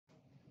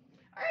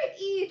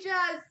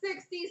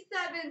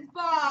Ejaz67's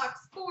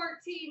box,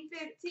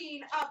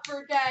 14-15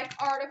 Upper Deck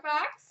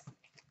Artifacts.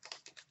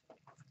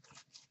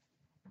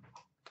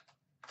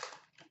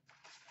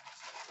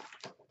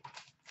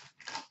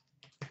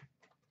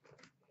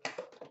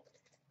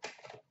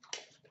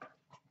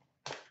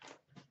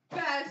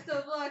 Best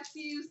of luck to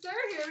you, sir.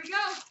 Here we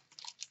go.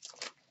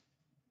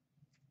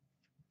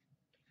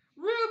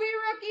 Ruby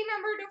rookie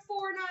number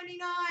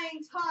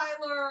 /499,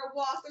 Tyler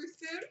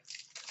Wotherspoon.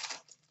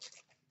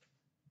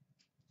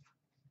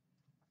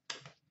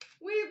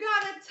 We've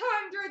got a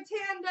Tundra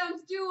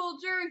Tandems dual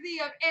jersey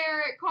of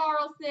Erik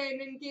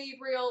Karlsson and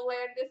Gabriel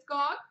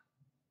Landeskog.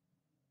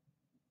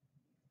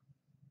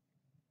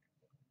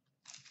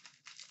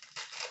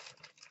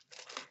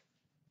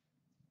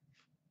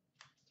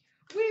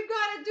 We've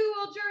got a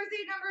dual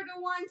jersey number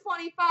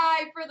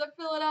 /125 for the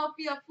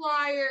Philadelphia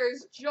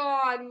Flyers,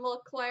 John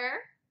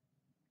LeClaire.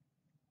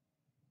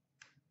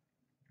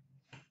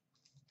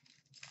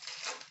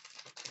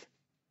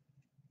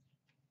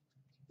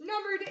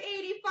 Number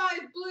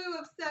 /85 blue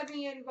of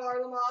Semyon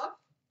Varlamov.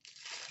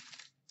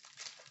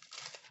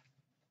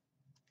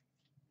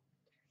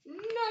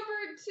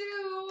 Number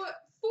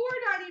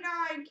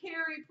 /499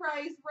 Carey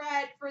Price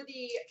red for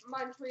the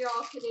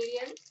Montreal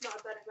Canadiens.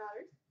 Not that it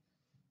matters.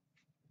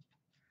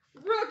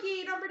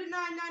 Rookie number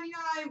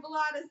 /999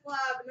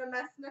 Vladislav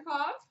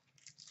Namestnikov.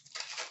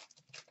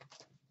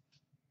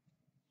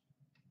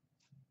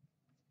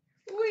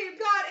 We've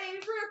got a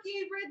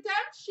rookie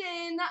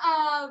redemption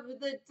of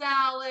the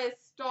Dallas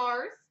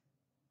Stars.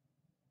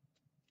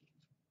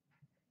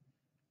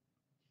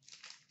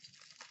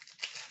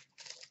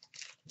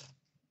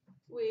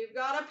 We've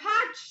got a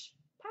patch.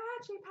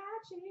 Patchy.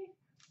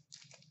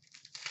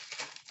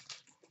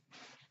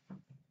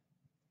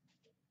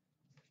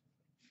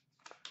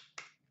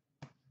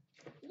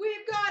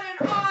 We've got an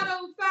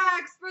auto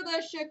fax for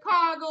the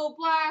Chicago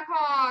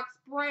Blackhawks,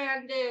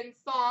 Brandon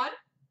Saad.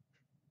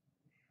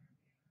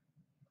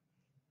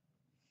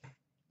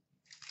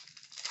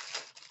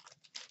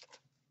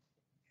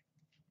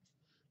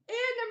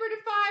 And number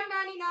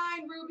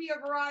 /599, Ruby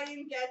of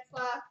Ryan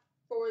Getzlaf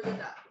for the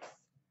Ducks.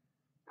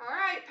 All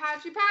right,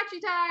 patchy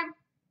time.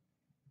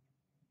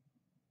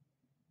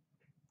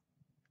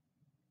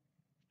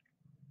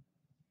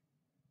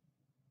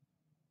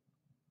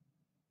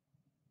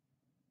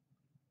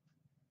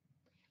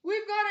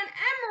 We've got an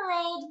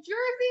emerald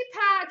jersey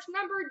patch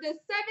number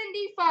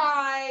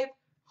 /75,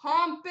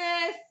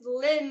 Hampus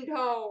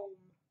Lindholm.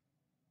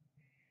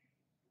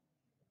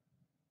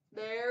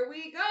 There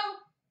we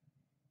go.